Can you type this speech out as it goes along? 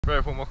Right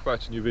everyone, welcome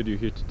back to a new video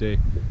here today.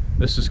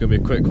 This is going to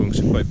be a quick one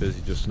because we're quite busy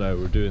just now.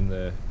 We're doing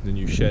the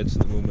new sheds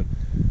at the moment,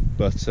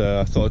 but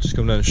I thought I'd just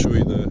come down and show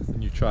you the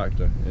new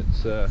tractor.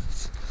 It's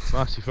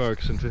MASSEY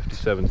Ferguson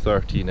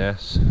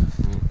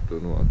 5713S.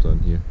 Don't know what I've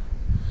done here.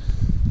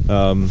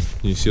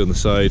 You see on the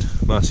side,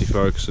 MASSEY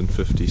Ferguson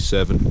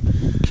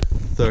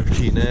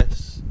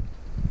 5713S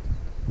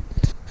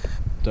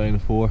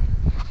Dyna4.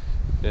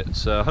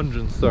 It's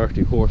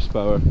 130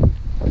 horsepower.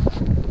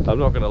 I'm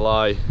not going to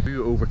lie, a bit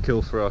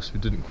overkill for us. We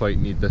didn't quite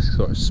need this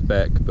sort of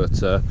spec,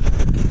 but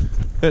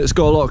it's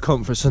got a lot of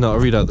comforts in it. I'll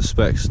read out the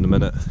specs in a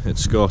minute.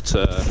 It's got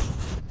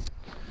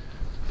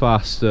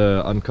fast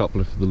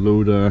uncoupler for the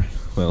loader.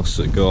 What else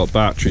has it got?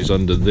 Batteries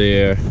under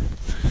there.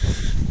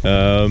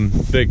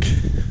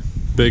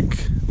 Big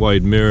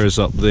wide mirrors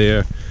up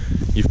there.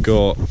 You've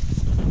got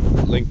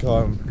link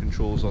arm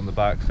controls on the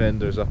back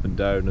fenders up and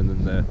down, and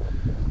then the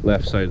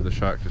left side of the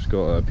tractor's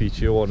got a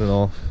PTO on and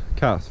off.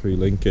 Cat 3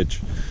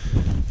 linkage,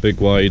 big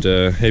wide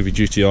heavy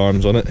duty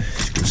arms on it,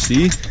 as you can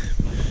see.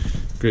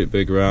 Great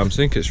big rams. I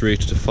think it's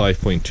rated to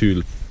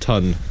 5.2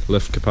 ton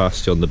lift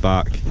capacity on the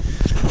back.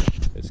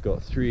 It's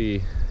got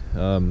 3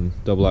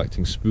 double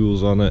acting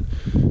spools on it.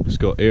 It's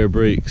got air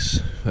brakes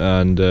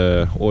and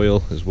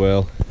oil as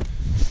well.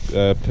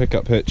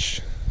 Pickup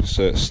hitch,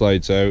 so it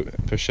slides out,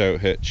 push out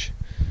hitch,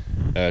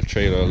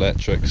 trailer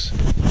electrics.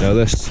 Now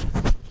this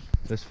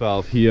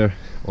valve here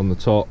on the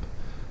top,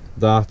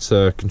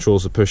 that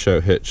controls the push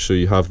out hitch, so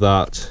you have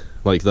that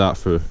like that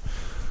for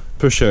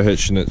push out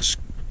hitch, and it's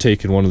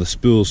taken one of the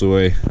spools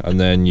away,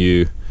 and then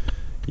you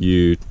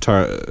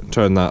turn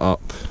that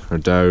up or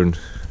down,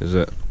 is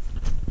it?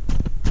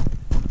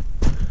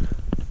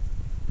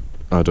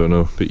 I don't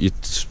know, but you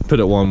put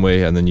it one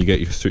way and then you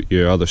get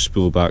your other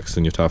spool back, so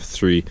then you'd have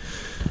 3.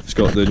 It's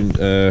got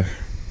the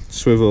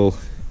swivel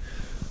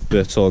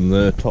bit on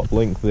the top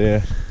link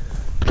there.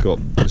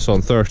 It's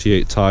on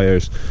 38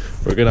 tyres.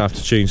 We're going to have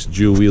to change the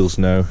dual wheels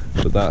now,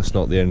 but that's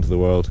not the end of the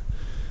world.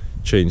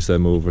 Change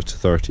them over to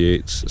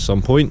 38s at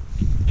some point.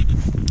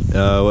 What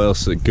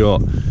else has it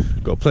got?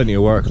 Got plenty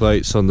of work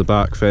lights on the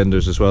back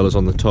fenders as well as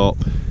on the top.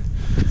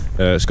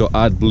 It's got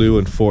AdBlue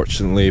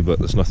unfortunately, but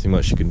there's nothing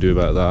much you can do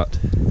about that.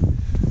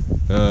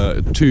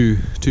 Two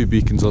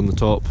beacons on the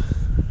top,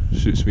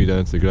 shoots me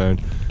down to the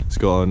ground. It's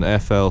got an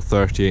FL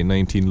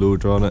 3819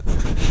 loader on it,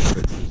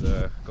 which has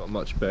got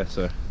much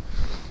better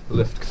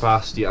lift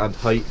capacity and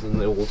height than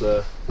the old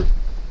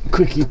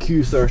Quickie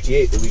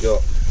Q38 that we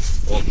got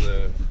on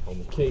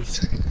the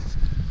case.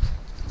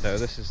 Now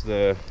this is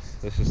the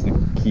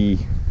key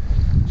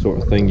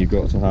sort of thing you've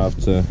got to have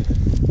to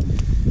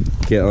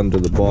get under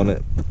the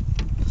bonnet.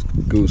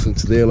 It goes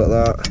into there like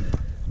that.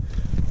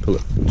 Pull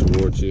it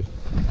towards you.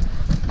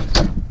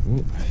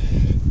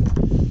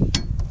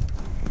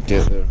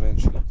 Get there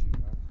eventually.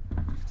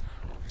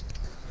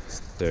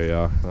 There you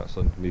are. That's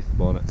underneath the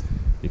bonnet.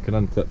 You can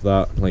unclip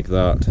that like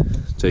that,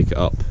 take it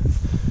up,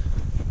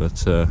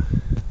 but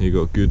you've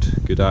got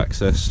good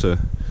access to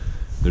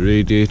the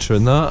radiator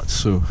and that,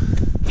 so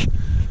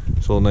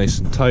it's all nice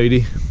and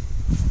tidy.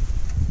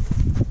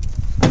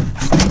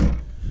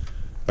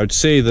 I'd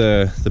say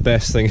the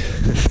best thing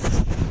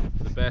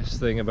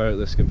about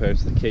this compared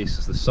to the case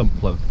is the sump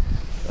plug,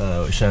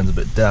 which sounds a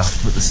bit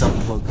daft, but the sump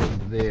plug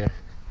under there,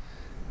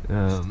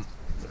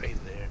 right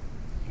there,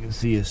 you can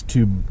see it's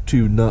two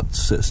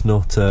nuts. It's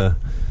not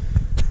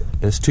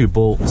it's 2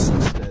 bolts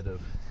instead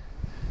of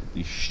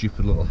these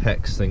stupid little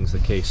hex things the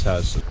case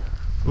has.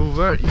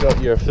 Over, you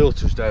got your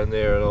filters down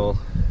there and all,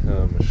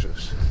 which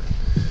is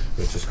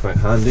quite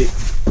handy.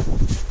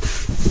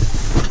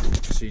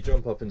 So you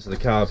jump up into the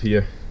cab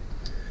here.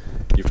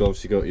 You've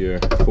obviously got your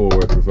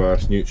forward,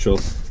 reverse,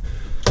 neutral,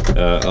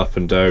 up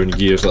and down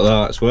gears like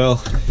that as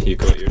well. You've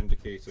got your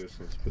indicators.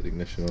 Let's put the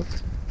ignition on.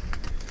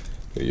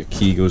 Got your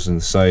key goes in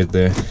the side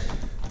there.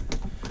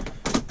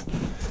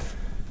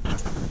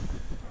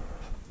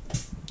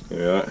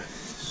 Yeah,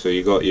 so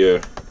you got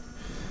your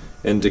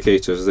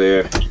indicators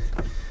there,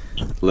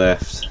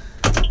 left,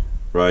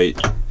 right,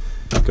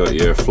 got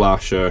your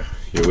flasher,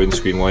 your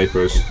windscreen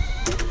wipers,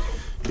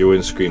 your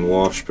windscreen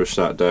wash, push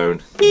that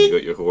down, and you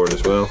got your horn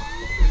as well.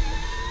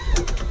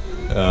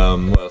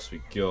 What else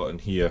we got in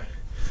here?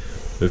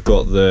 We've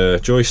got the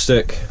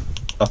joystick,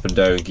 up and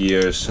down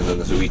gears, and then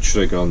there's a wee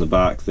trigger on the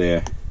back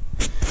there.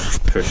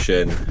 Push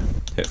in,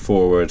 hit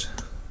forward,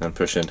 and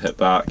push in, hit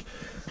back.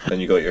 Then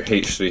you got your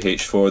H3,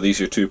 H4. These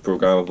are 2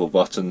 programmable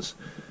buttons.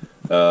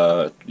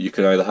 You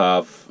can either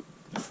have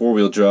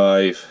 4-wheel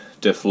drive,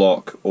 diff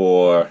lock,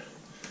 or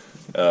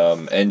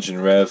engine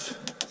rev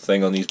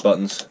thing on these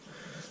buttons.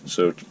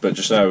 So, but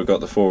just now we've got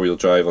the 4-wheel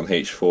drive on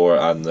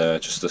H4 and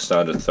just the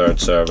standard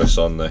 3rd service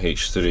on the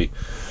H3.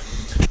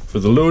 For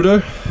the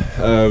loader,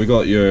 we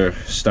got your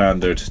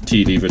standard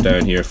T lever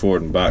down here,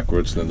 forward and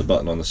backwards, and then the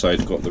button on the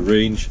side got the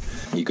range.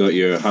 You got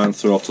your hand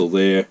throttle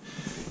there.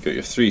 Got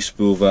your 3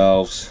 spool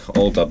valves,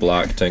 all double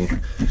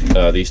acting.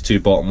 These 2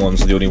 bottom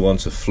ones are the only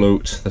ones that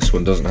float. This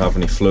one doesn't have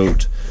any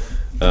float.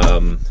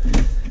 And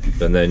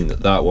then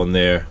that one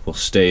there will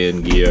stay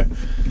in gear.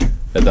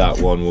 that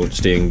one won't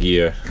stay in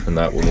gear and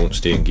that one won't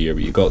stay in gear,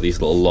 but you've got these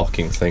little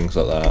locking things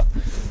like that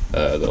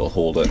that'll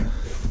hold it,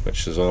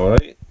 which is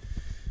alright.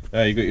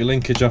 You got your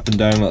linkage up and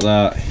down like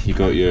that, you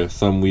got your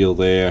thumb wheel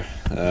there,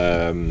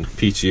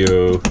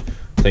 PTO,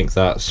 I think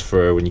that's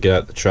for when you get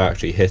out the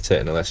tractor you hit it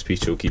and it lets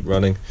PTO keep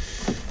running.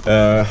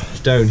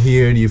 Down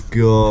here you've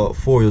got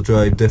 4-wheel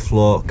drive diff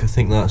lock, I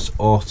think that's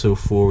auto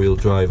 4-wheel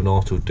drive and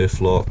auto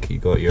diff lock. You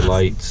got your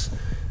lights,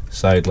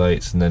 side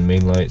lights and then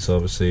main lights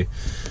obviously.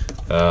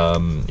 You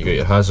got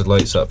your hazard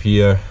lights up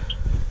here,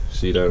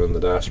 see down on the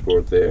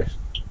dashboard there.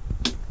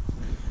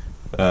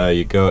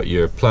 You got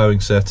your ploughing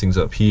settings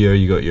up here,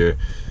 you got your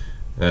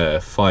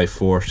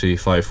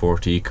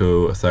 540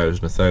 eco,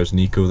 1000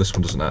 eco. This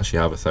one doesn't actually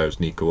have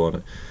 1000 eco on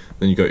it.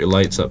 Then you got your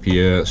lights up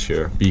here, that's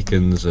your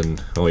beacons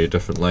and all your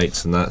different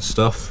lights and that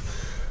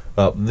stuff.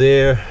 Up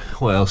there,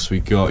 what else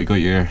we got? You got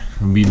your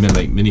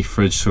mini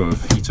fridge sort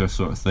of heater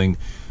sort of thing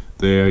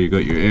there. You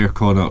got your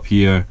aircon up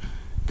here,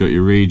 got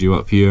your radio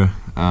up here,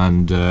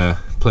 and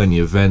plenty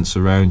of vents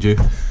around you.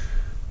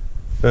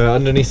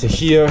 Underneath of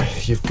here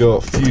you've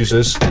got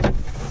fuses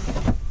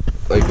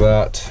like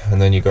that,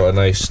 and then you've got a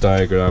nice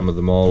diagram of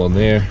them all on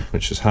there,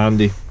 which is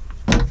handy.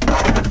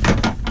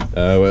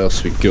 What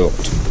else we got?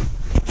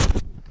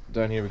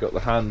 Down here we've got the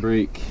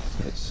handbrake.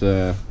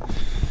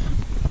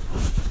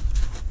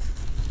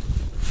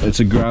 It's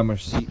a Grammer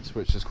seat,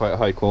 which is quite a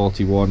high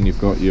quality one. You've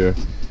got your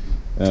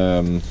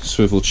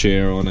swivel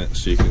chair on it,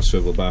 so you can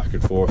swivel back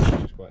and forth,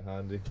 which is quite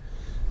handy.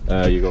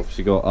 You've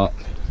obviously got up,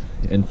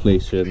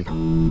 inflation,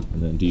 and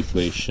then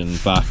deflation,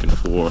 back and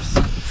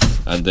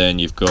forth, and then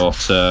you've got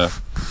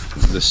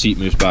the seat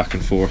moves back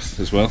and forth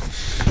as well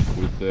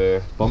with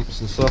the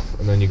bumps and stuff,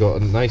 and then you've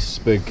got a nice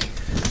big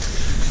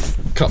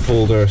cup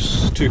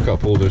holders, 2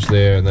 cup holders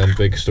there, and then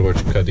big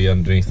storage caddy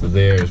underneath of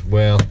there as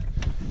well.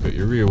 Got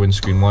your rear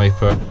windscreen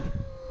wiper,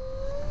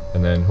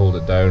 and then hold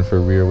it down for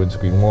a rear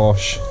windscreen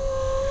wash.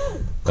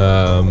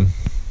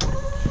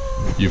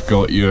 You've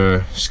got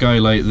your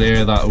skylight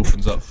there, that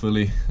opens up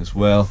fully as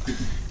well.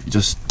 You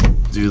just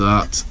do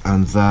that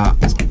and that.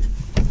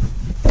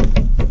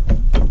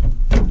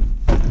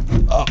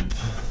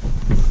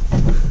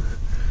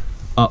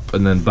 Up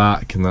and then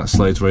back, and that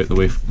slides right the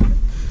way.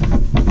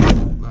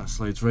 That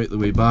slides right the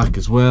way back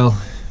as well.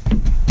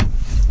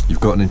 You've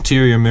got an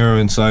interior mirror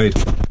inside,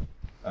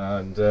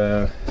 and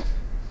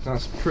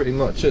that's pretty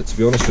much it, to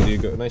be honest with you.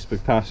 You've got a nice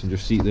big passenger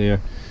seat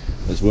there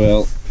as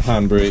well.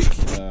 Handbrake.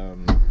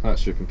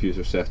 That's your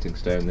computer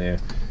settings down there.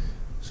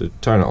 So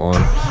turn it on,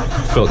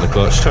 fill in the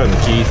clutch, turn the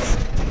key.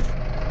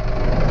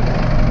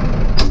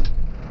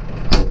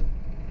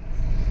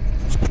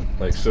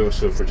 Like so.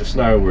 So for just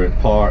now we're in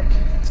park.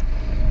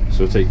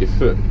 So take your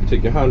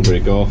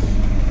handbrake off,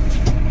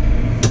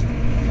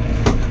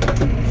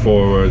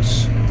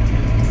 forwards,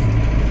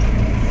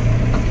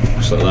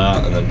 just like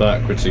that, and then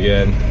backwards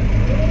again.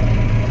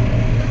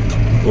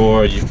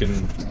 Or you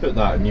can put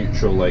that in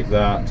neutral like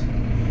that,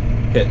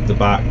 hit the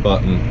back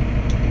button,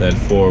 then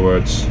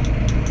forwards.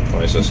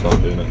 Why is this not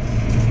doing it?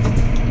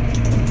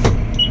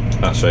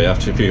 That's right, you have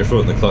to put your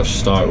foot in the clutch to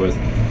start with.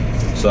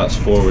 So that's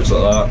forwards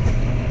like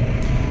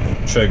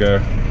that.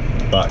 Trigger,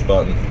 back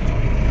button.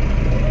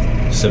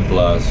 Simple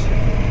as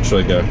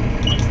trigger,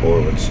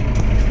 forwards.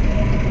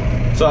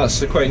 So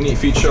that's a quite neat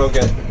feature. I'll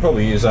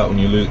probably use that when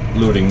you're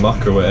loading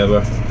muck or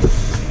whatever.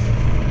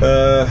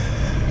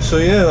 So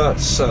yeah,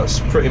 that's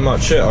pretty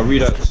much it. I'll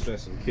read out the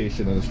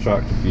specification of this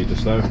tractor for you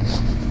just now,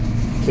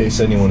 in case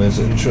anyone is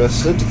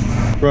interested.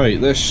 Right,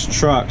 this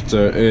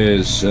tractor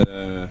is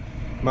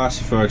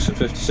Massey Ferguson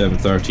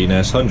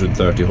 5713S,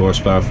 130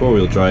 horsepower,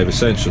 4-wheel drive,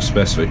 essential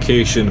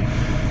specification.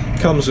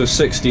 Comes with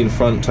 16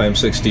 front times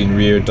 16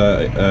 rear,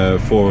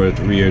 forward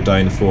rear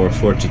dyno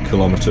 40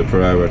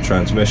 km/h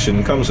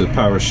transmission. Comes with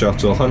power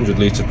shuttle, 100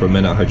 litre per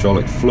minute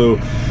hydraulic flow,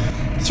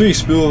 3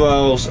 spool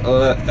valves,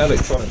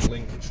 electronic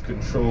linkage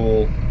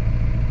control,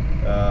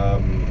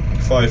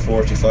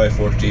 540,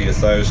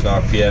 1000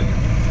 RPM,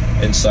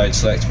 inside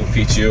selectable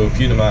PTO,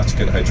 pneumatic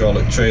and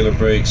hydraulic trailer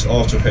brakes,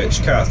 auto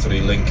hitch, Cat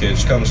 3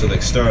 linkage. Comes with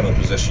external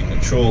position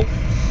control,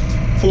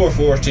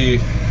 440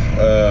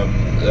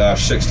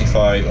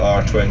 65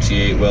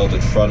 R28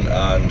 welded front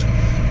and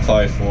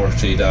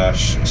 540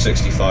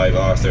 65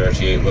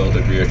 R38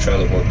 welded rear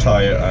trellis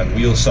tyre and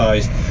wheel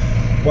size.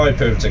 Wide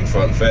pivoting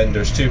front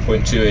fenders,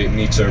 2.28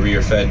 metre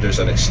rear fenders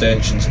and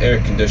extensions, air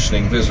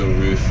conditioning, visual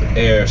roof,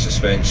 air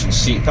suspension,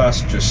 seat,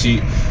 passenger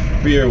seat,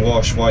 rear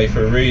wash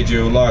wiper,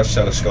 radio, large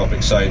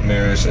telescopic side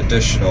mirrors,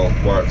 additional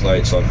work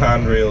lights on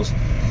handrails,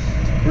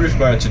 roof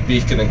mounted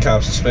beacon and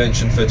cab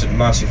suspension, fitted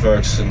Massey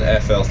Ferguson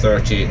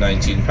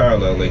FL3819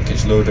 parallel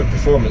linkage loader.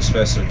 Performance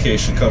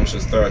specification comes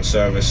with 3rd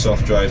service,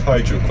 soft drive,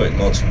 hydro quick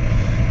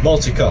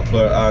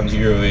multi-coupler and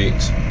Euro 8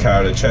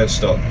 carriage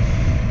headstock,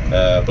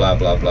 blah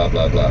blah blah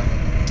blah blah.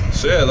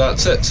 So yeah,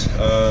 that's it.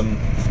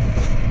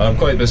 I'm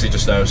quite busy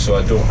just now, so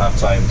I don't have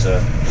time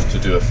to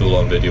do a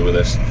full-on video with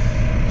this.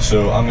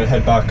 So I'm going to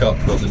head back up,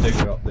 got the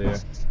digger up there,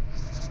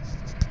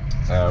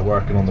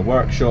 working on the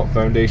workshop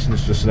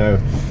foundations just now.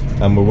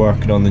 and we're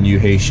working on the new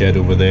hay shed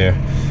over there.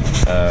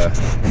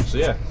 So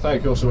yeah,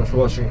 thank you all so much for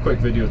watching. Quick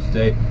video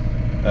today.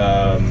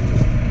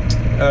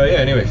 Yeah,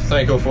 anyway,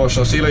 thank you all for watching.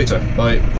 I'll see you later. Bye.